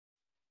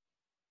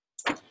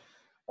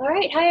All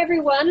right, hi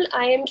everyone.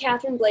 I am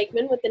Katherine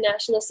Blakeman with the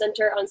National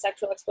Center on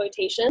Sexual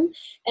Exploitation,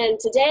 and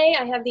today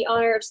I have the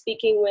honor of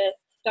speaking with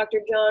Dr.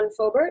 John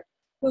Foubert,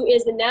 who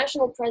is the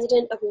national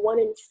president of One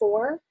in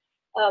Four,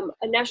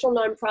 a national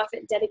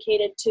nonprofit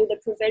dedicated to the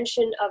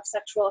prevention of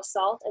sexual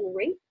assault and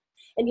rape.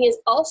 And he is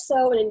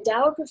also an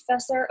endowed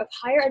professor of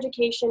higher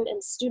education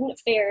and student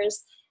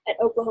affairs at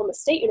Oklahoma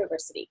State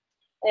University.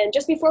 And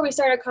just before we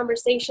start our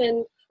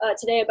conversation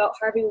today about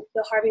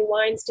the Harvey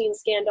Weinstein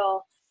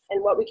scandal,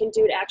 and what we can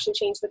do to actually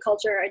change the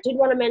culture, I did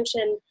want to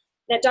mention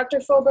that Dr.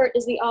 Foubert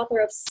is the author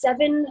of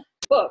 7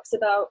 books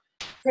about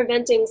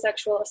preventing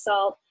sexual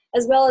assault,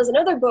 as well as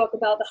another book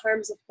about the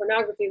harms of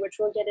pornography, which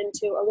we'll get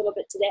into a little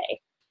bit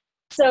today.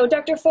 So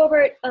Dr.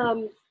 Foubert,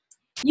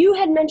 you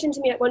had mentioned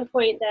to me at one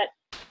point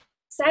that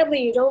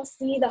sadly you don't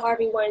see the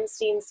Harvey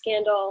Weinstein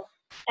scandal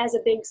as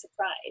a big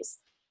surprise.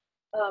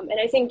 And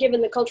I think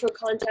given the cultural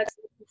context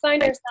in which we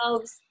find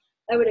ourselves,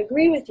 I would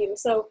agree with you.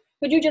 So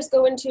could you just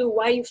go into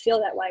why you feel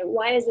that way?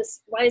 Why is this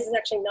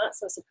actually not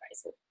so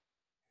surprising?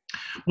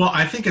 Well,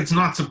 I think it's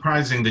not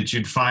surprising that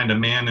you'd find a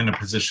man in a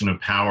position of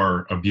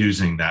power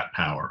abusing that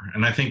power.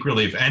 And I think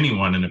really if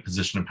anyone in a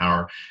position of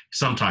power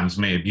sometimes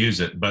may abuse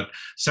it, but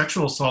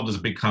sexual assault has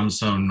become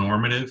so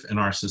normative in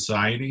our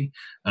society.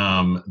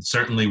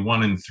 Certainly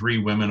 1 in 3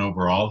 women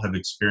overall have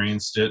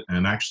experienced it,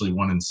 and actually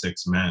 1 in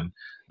 6 men.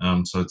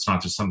 So it's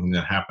not just something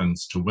that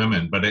happens to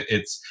women, but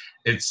it's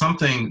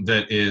something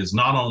that is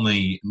not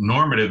only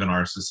normative in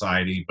our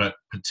society, but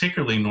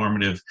particularly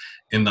normative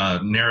in the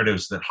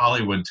narratives that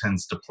Hollywood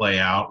tends to play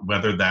out,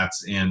 whether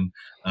that's in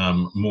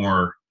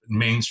more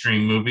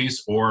mainstream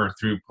movies or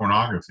through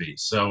pornography.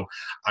 So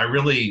I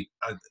really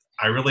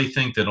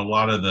think that a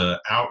lot of the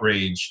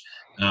outrage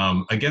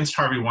against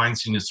Harvey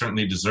Weinstein is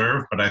certainly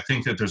deserved, but I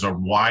think that there's a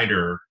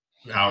wider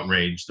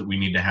outrage that we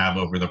need to have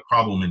over the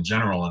problem in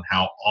general and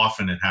how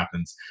often it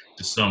happens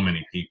to so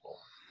many people.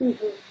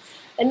 Mm-hmm.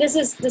 And this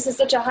is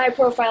such a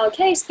high-profile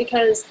case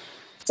because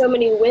so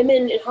many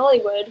women in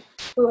Hollywood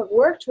who have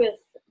worked with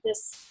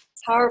this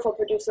powerful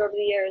producer over the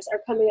years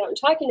are coming out and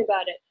talking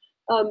about it.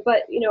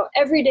 But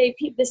everyday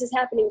this is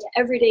happening to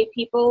everyday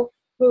people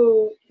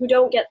who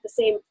don't get the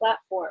same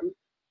platform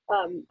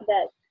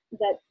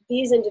that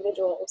these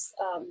individuals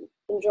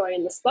enjoy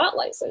in the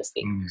spotlight, so to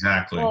speak.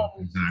 Exactly.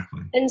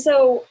 And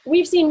so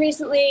we've seen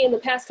recently in the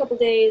past couple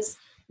days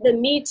the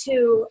Me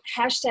Too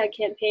hashtag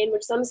campaign,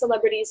 which some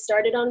celebrities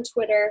started on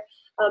Twitter.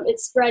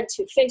 It spread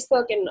to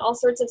Facebook and all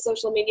sorts of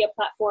social media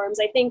platforms.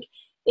 I think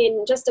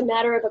in just a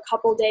matter of a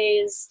couple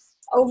days,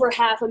 over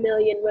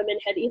 500,000 women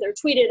had either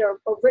tweeted or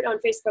written on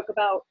Facebook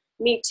about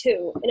Me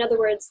Too. In other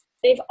words,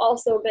 they've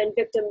also been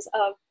victims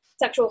of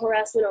sexual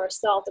harassment or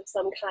assault of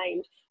some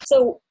kind.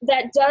 So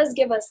that does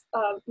give us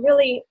a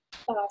really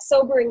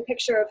sobering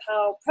picture of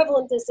how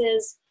prevalent this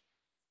is.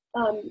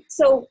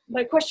 So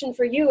my question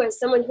for you, as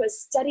someone who has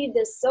studied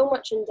this so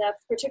much in depth,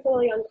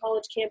 particularly on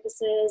college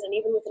campuses and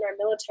even within our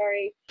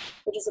military,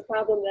 which is a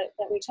problem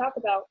that we talk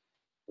about,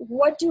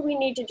 what do we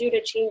need to do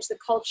to change the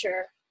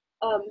culture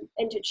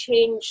and to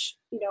change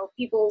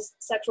people's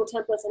sexual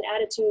templates and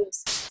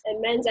attitudes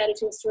and men's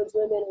attitudes towards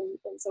women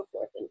and so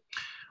forth?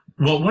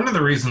 Well, one of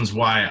the reasons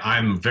why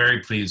I'm very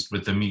pleased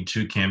with the Me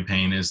Too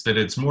campaign is that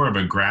it's more of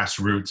a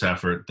grassroots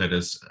effort that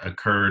has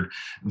occurred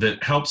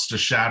that helps to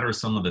shatter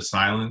some of the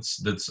silence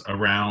that's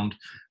around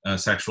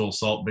sexual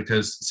assault,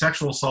 because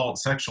sexual assault,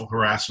 sexual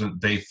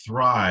harassment, they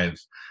thrive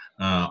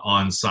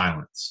on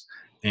silence.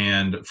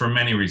 And for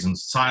many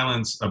reasons,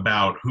 silence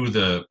about who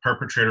the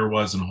perpetrator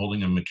was and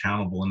holding them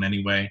accountable in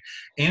any way,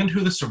 and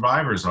who the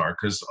survivors are.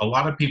 Because a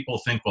lot of people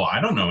think, well,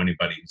 I don't know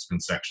anybody who's been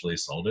sexually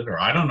assaulted,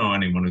 or I don't know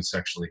anyone who's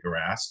sexually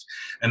harassed.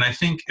 And I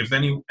think if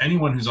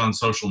anyone who's on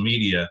social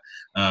media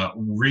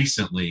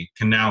recently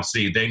can now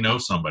see they know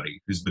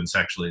somebody who's been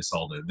sexually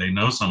assaulted, they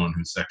know someone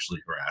who's sexually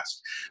harassed.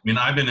 I mean,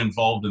 I've been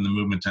involved in the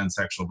movement to end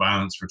sexual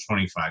violence for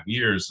 25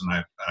 years,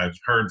 and I've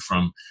heard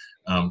from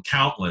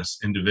countless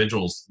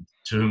individuals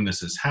to whom this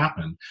has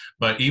happened.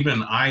 But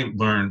even I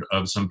learned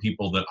of some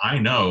people that I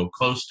know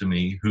close to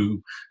me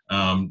who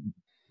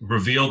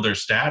revealed their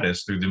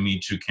status through the Me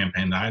Too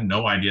campaign. I had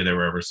no idea they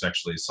were ever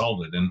sexually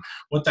assaulted. And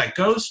what that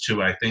goes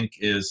to, I think,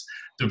 is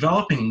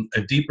developing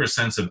a deeper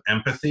sense of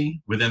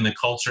empathy within the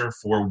culture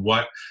for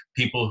what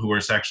people who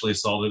are sexually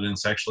assaulted and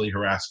sexually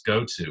harassed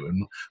go to.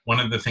 And one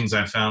of the things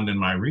I found in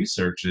my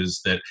research is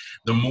that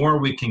the more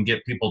we can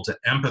get people to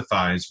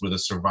empathize with a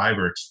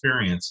survivor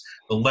experience,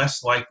 the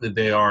less likely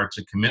they are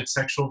to commit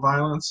sexual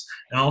violence,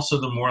 and also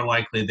the more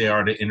likely they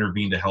are to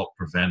intervene to help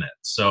prevent it.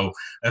 So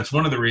that's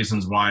one of the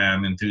reasons why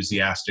I'm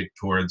enthusiastic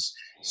towards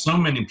so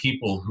many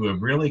people who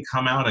have really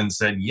come out and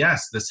said,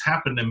 yes, this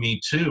happened to me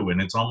too.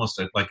 And it's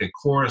almost like a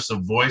chorus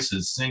of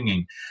voices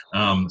singing,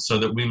 so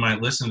that we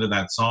might listen to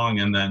that song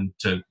and then,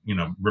 to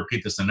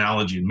repeat this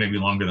analogy maybe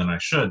longer than I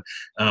should,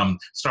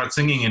 start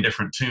singing a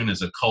different tune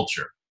as a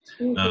culture.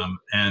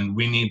 And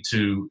we need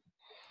to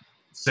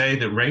say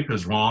that rape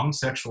is wrong,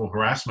 sexual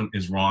harassment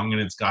is wrong,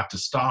 and it's got to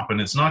stop.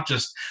 And it's not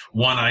just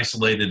one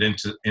isolated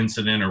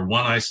incident or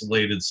one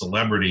isolated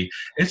celebrity.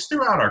 It's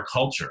throughout our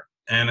culture.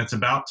 And it's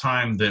about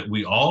time that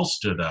we all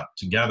stood up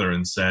together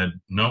and said,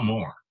 no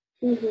more.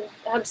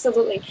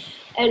 Absolutely.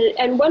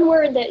 And one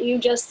word that you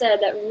just said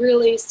that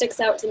really sticks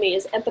out to me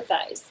is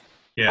empathize.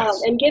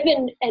 Yes. And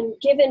given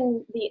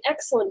the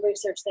excellent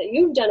research that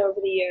you've done over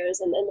the years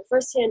and the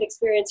firsthand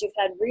experience you've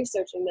had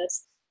researching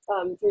this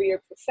through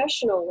your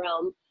professional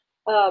realm,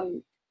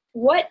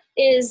 what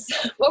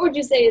would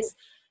you say is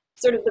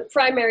sort of the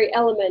primary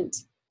element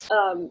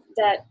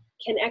that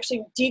can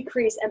actually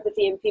decrease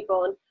empathy in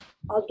people? And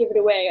I'll give it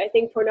away. I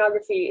think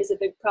pornography is a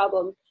big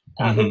problem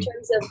in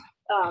terms of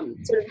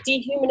sort of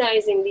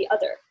dehumanizing the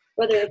other,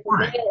 whether it's a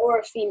male or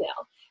a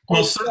female.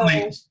 Well,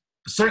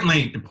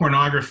 certainly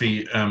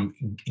pornography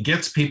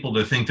gets people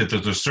to think that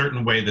there's a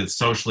certain way that's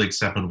socially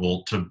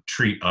acceptable to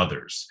treat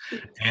others.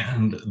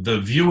 And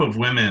the view of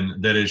women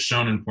that is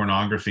shown in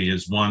pornography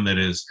is one that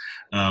is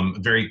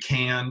very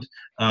canned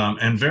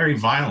and very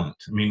violent.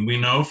 I mean, we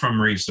know from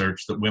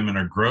research that women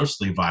are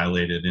grossly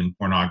violated in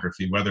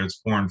pornography, whether it's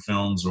porn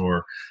films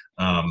or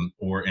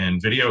in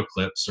video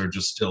clips or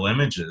just still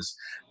images.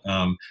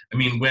 I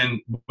mean,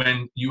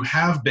 when you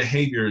have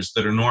behaviors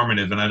that are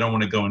normative, and I don't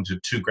want to go into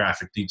too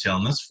graphic detail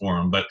in this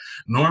forum, but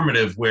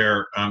normative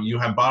where you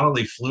have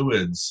bodily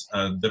fluids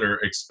that are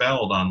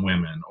expelled on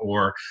women,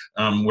 or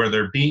where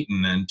they're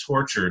beaten and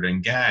tortured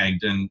and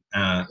gagged and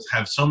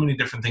have so many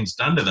different things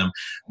done to them,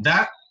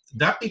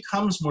 that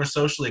becomes more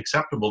socially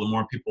acceptable the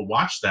more people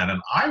watch that.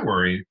 And I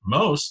worry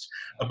most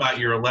about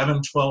your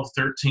 11, 12,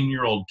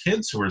 13-year-old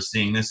kids who are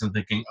seeing this and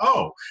thinking,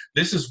 oh,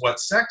 this is what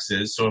sex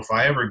is. So if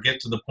I ever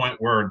get to the point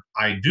where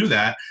I do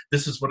that,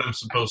 this is what I'm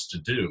supposed to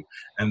do.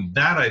 And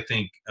that, I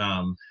think,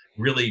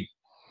 really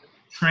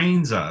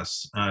trains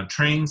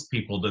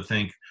people to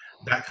think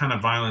that kind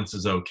of violence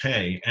is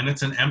okay. And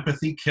it's an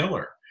empathy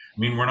killer. I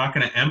mean, we're not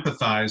going to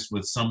empathize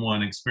with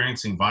someone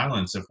experiencing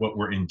violence if what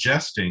we're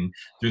ingesting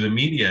through the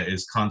media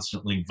is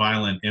constantly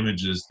violent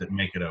images that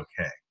make it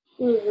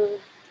okay.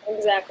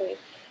 Exactly.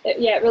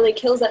 It really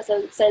kills that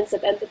sense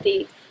of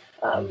empathy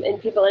in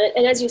people.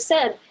 And as you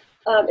said,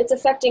 it's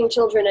affecting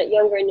children at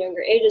younger and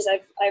younger ages.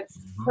 I've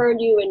heard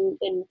you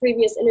in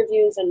previous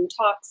interviews and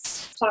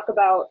talk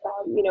about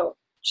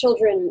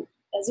children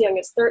as young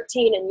as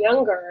 13 and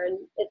younger, and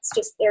it's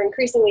just they're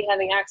increasingly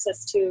having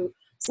access to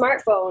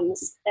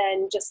smartphones,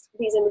 and just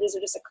these images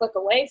are just a click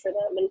away for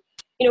them. And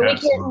we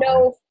can't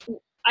know,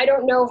 I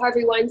don't know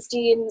Harvey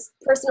Weinstein's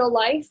personal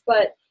life,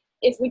 but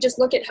if we just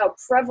look at how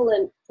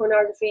prevalent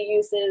pornography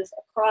use is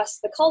across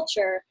the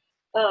culture,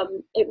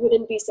 it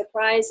wouldn't be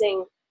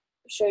surprising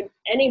should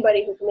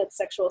anybody who commits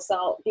sexual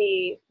assault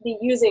be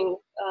using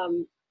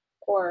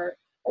or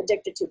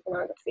addicted to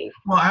pornography.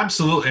 Well,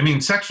 absolutely. I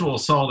mean, sexual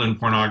assault and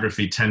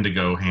pornography tend to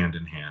go hand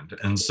in hand.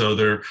 And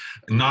so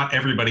not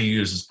everybody who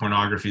uses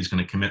pornography is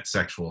going to commit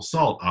sexual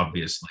assault,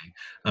 obviously.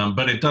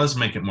 But it does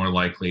make it more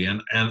likely.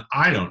 And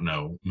I don't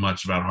know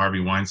much about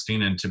Harvey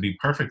Weinstein. And to be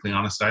perfectly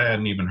honest, I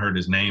hadn't even heard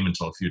his name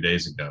until a few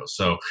days ago.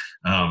 So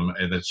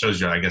that shows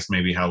you, I guess,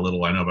 maybe how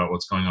little I know about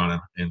what's going on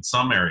in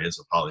some areas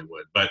of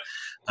Hollywood. But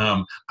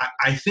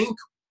I think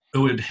it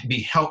would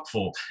be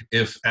helpful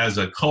if, as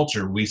a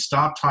culture, we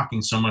stop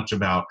talking so much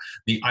about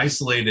the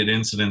isolated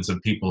incidents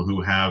of people who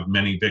have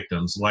many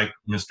victims, like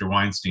Mr.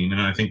 Weinstein.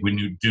 And I think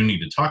we do need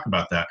to talk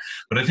about that.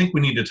 But I think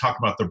we need to talk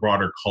about the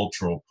broader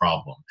cultural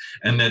problem,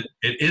 and that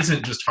it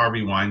isn't just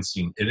Harvey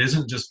Weinstein. It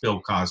isn't just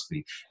Bill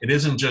Cosby. It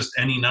isn't just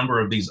any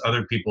number of these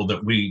other people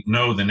that we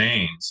know the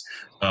names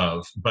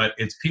of, but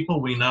it's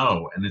people we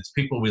know, and it's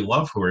people we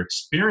love who are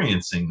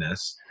experiencing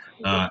this.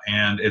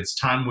 And it's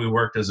time we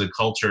worked as a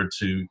culture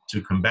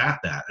to combat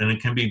that. And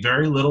it can be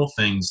very little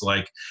things,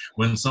 like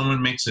when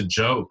someone makes a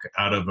joke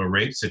out of a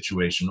rape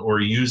situation or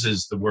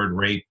uses the word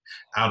rape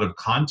out of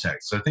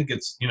context. So I think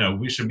it's,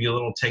 we should be a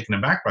little taken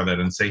aback by that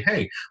and say,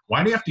 hey,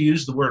 why do you have to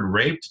use the word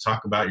rape to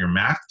talk about your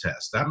math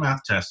test? That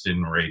math test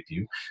didn't rape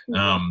you.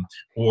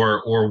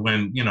 Or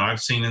when,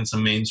 I've seen in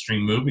some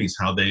mainstream movies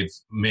how they've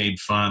made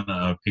fun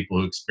of people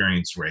who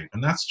experience rape.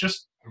 And that's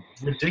just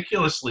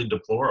ridiculously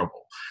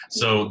deplorable.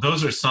 So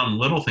those are some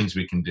little things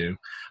we can do.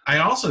 I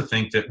also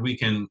think that we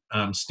can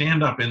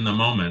stand up in the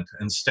moment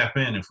and step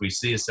in if we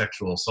see a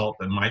sexual assault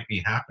that might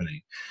be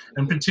happening,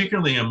 and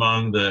particularly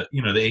among the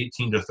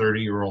 18 to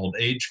 30-year-old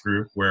age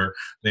group, where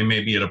they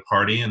may be at a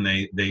party and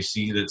they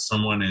see that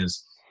someone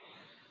is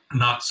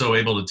not so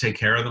able to take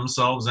care of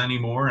themselves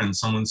anymore and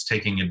someone's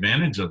taking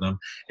advantage of them.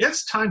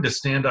 It's time to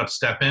stand up,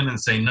 step in, and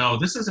say, no,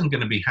 this isn't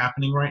going to be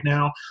happening right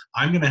now.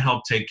 I'm going to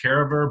help take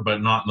care of her,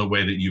 but not in the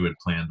way that you had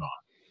planned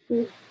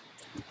on.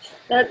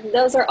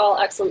 Those are all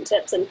excellent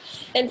tips and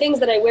things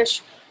that I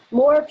wish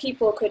more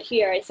people could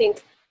hear. I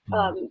think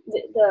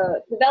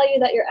the value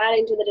that you're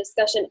adding to the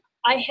discussion,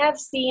 I have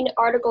seen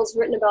articles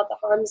written about the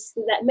harms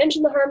that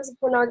mention the harms of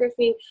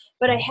pornography,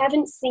 but I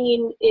haven't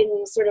seen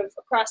in sort of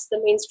across the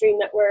mainstream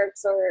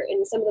networks or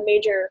in some of the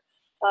major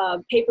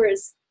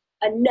papers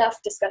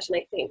enough discussion,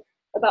 I think,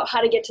 about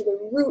how to get to the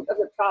root of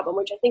the problem,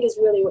 which I think is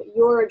really what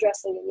you're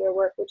addressing in your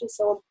work, which is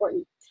so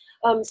important.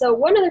 So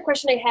one other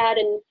question I had,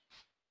 and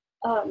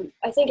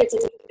I think it's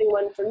an interesting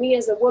one for me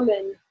as a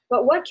woman,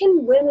 but what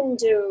can women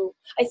do?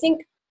 I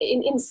think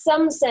in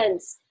some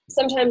sense,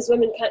 sometimes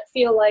women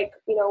feel like,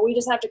 we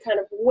just have to kind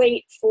of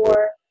wait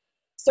for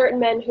certain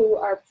men who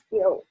are,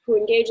 who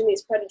engage in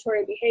these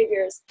predatory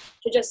behaviors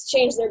to just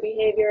change their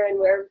behavior, and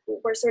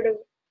we're sort of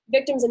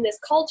victims in this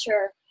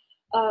culture,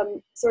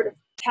 sort of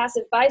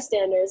passive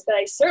bystanders. But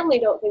I certainly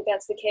don't think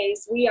that's the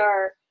case.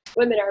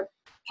 Women are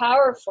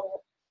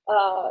powerful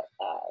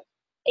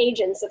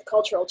agents of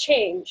cultural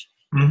change.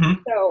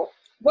 Mm-hmm. So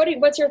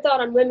what's your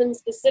thought on women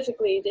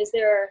specifically? Is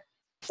there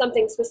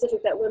something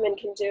specific that women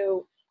can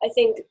do? I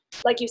think,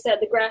 like you said,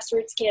 the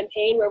grassroots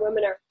campaign where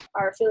women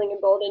are feeling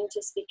emboldened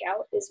to speak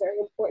out is very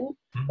important.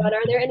 Mm-hmm. But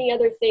are there any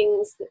other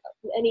things,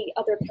 any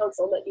other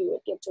counsel that you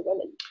would give to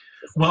women?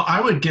 Well,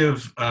 I would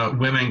give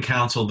women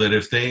counsel that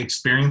if they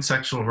experience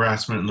sexual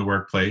harassment in the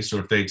workplace, or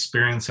if they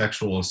experience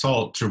sexual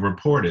assault, to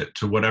report it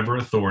to whatever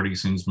authority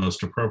seems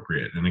most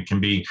appropriate. And it can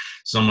be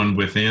someone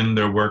within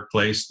their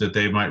workplace that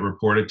they might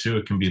report it to.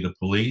 It can be the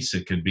police.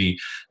 It could be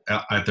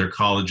at their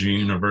college or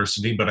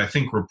university. But I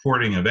think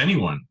reporting of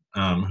anyone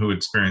who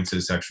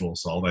experiences sexual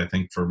assault, I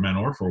think for men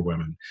or for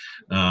women,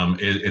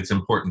 it's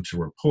important to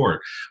report.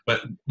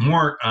 But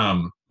more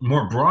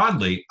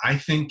broadly, I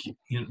think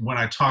when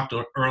I talked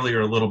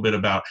earlier a little bit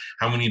about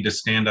how we need to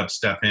stand up,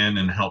 step in,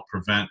 and help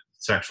prevent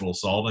sexual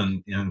assault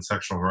and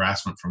sexual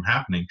harassment from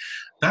happening,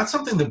 that's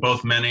something that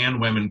both men and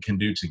women can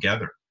do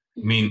together.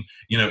 I mean,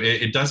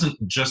 it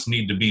doesn't just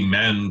need to be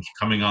men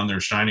coming on their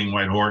shining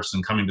white horse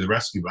and coming to the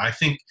rescue. I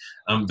think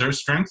there's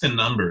strength in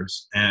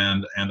numbers,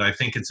 and I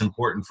think it's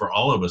important for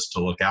all of us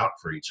to look out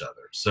for each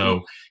other.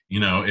 So,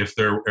 if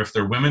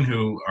they're women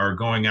who are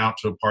going out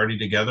to a party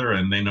together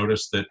and they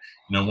notice that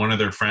one of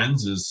their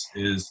friends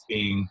is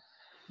being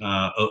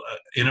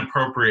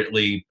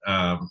inappropriately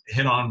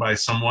hit on by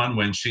someone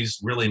when she's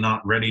really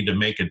not ready to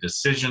make a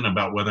decision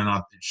about whether or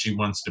not she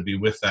wants to be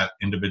with that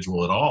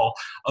individual at all,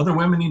 other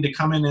women need to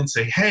come in and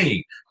say,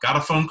 hey, got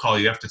a phone call,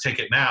 you have to take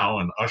it now,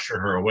 and usher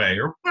her away,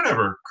 or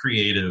whatever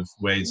creative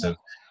ways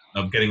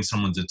of getting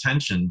someone's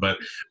attention. But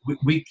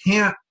we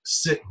can't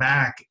sit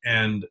back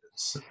and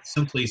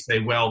simply say,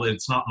 well,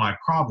 it's not my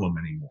problem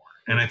anymore.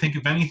 And I think,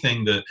 if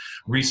anything, the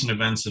recent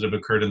events that have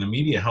occurred in the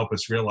media help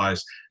us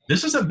realize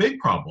this is a big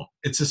problem.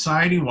 It's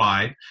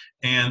society-wide.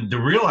 And the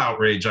real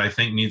outrage, I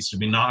think, needs to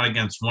be not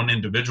against one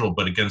individual,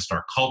 but against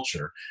our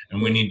culture.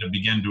 And we need to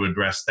begin to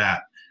address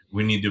that.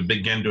 We need to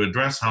begin to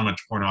address how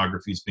much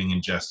pornography is being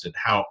ingested,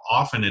 how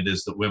often it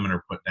is that women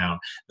are put down,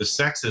 the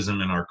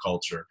sexism in our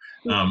culture,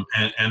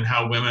 and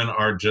how women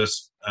are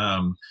just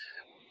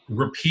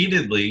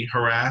repeatedly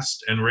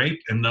harassed and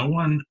raped, and no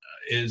one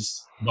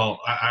is, well,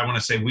 I want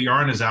to say we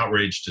aren't as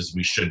outraged as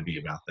we should be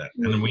about that.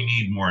 And then we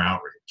need more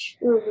outrage.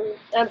 Mm-hmm.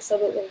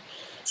 Absolutely.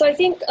 So I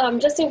think,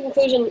 just in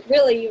conclusion,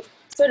 really, you've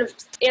sort of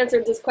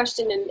answered this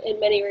question in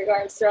many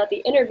regards throughout the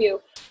interview,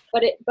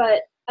 but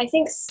I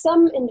think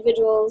some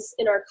individuals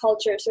in our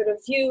culture sort of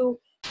view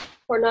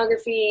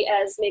pornography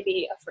as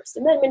maybe a First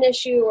Amendment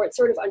issue, or it's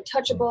sort of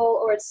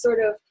untouchable, or it's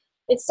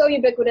so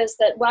ubiquitous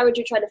that why would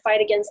you try to fight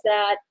against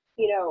that?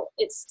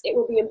 It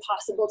will be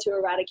impossible to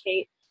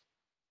eradicate.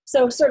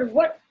 So sort of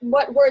what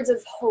words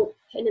of hope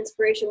and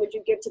inspiration would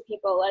you give to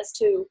people as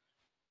to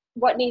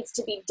what needs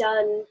to be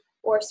done,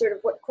 or sort of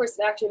what course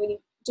of action we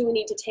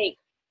need to take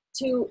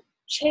to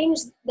change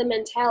the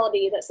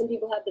mentality that some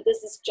people have, that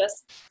this is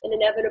just an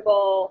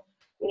inevitable,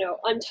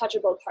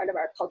 untouchable part of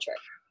our culture?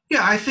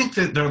 Yeah, I think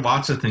that there are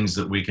lots of things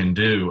that we can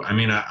do. I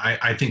mean,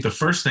 I think the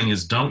first thing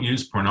is don't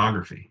use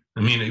pornography. I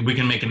mean, we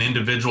can make an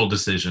individual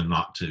decision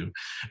not to.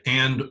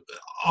 And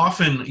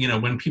often,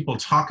 when people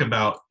talk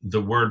about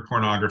the word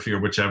pornography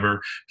or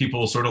whichever,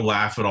 people sort of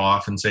laugh it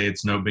off and say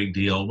it's no big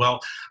deal. Well,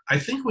 I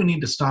think we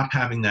need to stop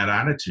having that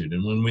attitude.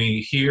 And when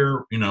we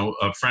hear,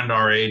 a friend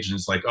our age and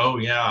it's like, oh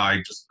yeah,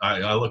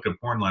 I looked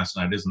at porn last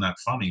night, isn't that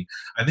funny?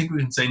 I think we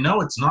can say, no,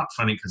 it's not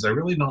funny, because I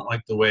really don't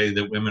like the way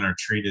that women are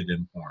treated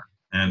in porn,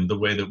 and the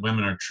way that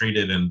women are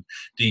treated and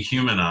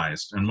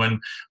dehumanized. And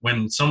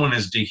when someone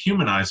is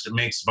dehumanized, it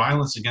makes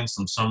violence against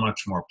them so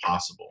much more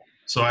possible.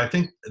 So I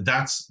think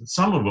that's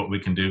some of what we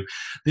can do.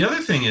 The other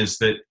thing is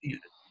that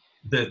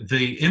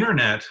the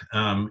internet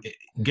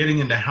getting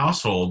into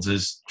households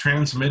is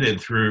transmitted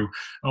through,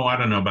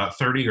 about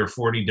 30 or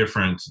 40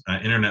 different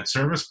internet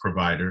service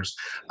providers.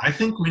 I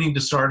think we need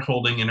to start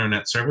holding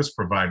internet service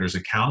providers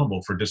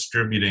accountable for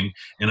distributing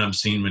an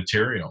obscene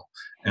material.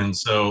 And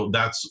so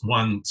that's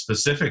one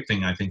specific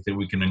thing I think that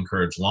we can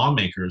encourage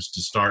lawmakers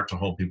to start to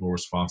hold people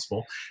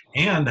responsible.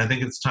 And I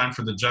think it's time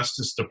for the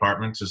Justice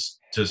Department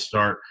to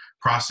start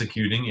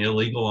prosecuting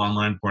illegal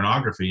online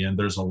pornography. And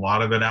there's a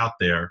lot of it out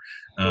there.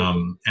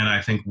 And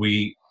I think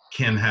we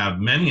can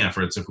have many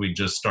efforts if we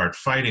just start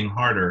fighting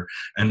harder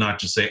and not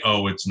just say,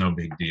 oh, it's no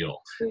big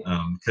deal.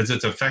 Because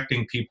it's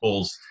affecting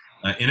people's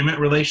intimate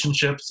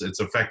relationships,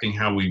 it's affecting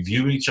how we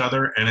view each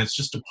other, and it's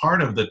just a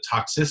part of the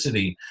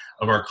toxicity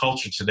of our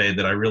culture today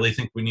that I really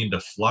think we need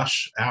to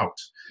flush out,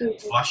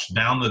 flush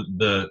down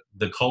the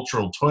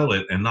cultural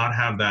toilet, and not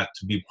have that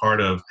to be part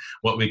of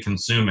what we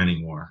consume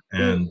anymore,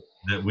 and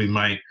that we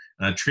might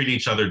treat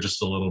each other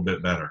just a little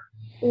bit better.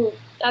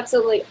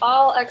 Absolutely.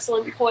 All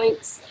excellent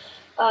points.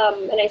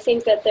 And I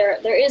think that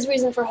there is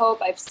reason for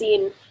hope. I've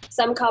seen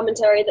some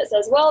commentary that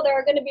says, well, there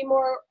are going to be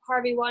more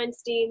Harvey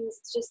Weinsteins.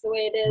 It's just the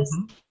way it is.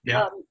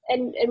 Yeah.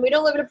 And we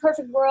don't live in a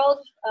perfect world,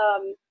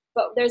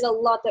 but there's a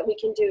lot that we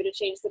can do to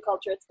change the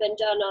culture. It's been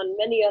done on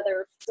many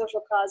other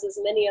social causes,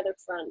 many other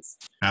fronts.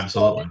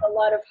 Absolutely. So there's a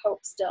lot of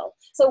hope still.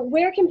 So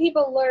where can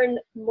people learn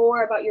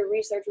more about your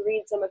research,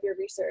 read some of your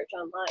research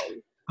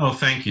online? Oh,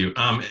 thank you.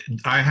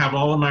 I have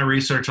all of my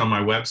research on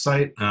my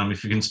website.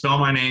 If you can spell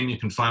my name, you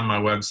can find my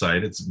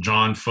website. It's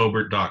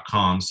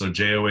johnfoubert.com. So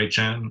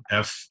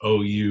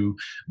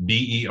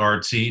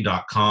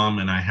JOHNFOUBERT.com.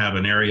 And I have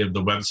an area of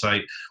the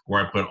website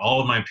where I put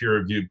all of my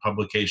peer-reviewed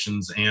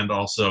publications and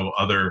also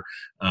other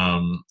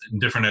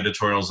different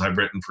editorials I've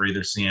written for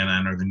either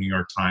CNN or the New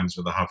York Times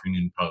or the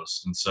Huffington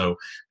Post. And so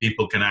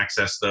people can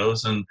access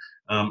those. And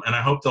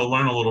I hope they'll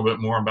learn a little bit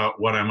more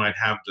about what I might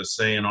have to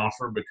say and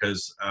offer,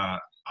 because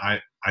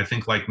I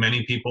think, like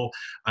many people,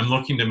 I'm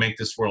looking to make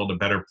this world a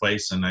better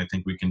place, and I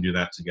think we can do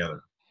that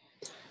together.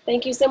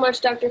 Thank you so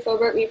much, Dr.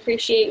 Foubert. We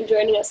appreciate you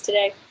joining us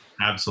today.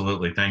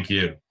 Absolutely. Thank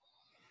you.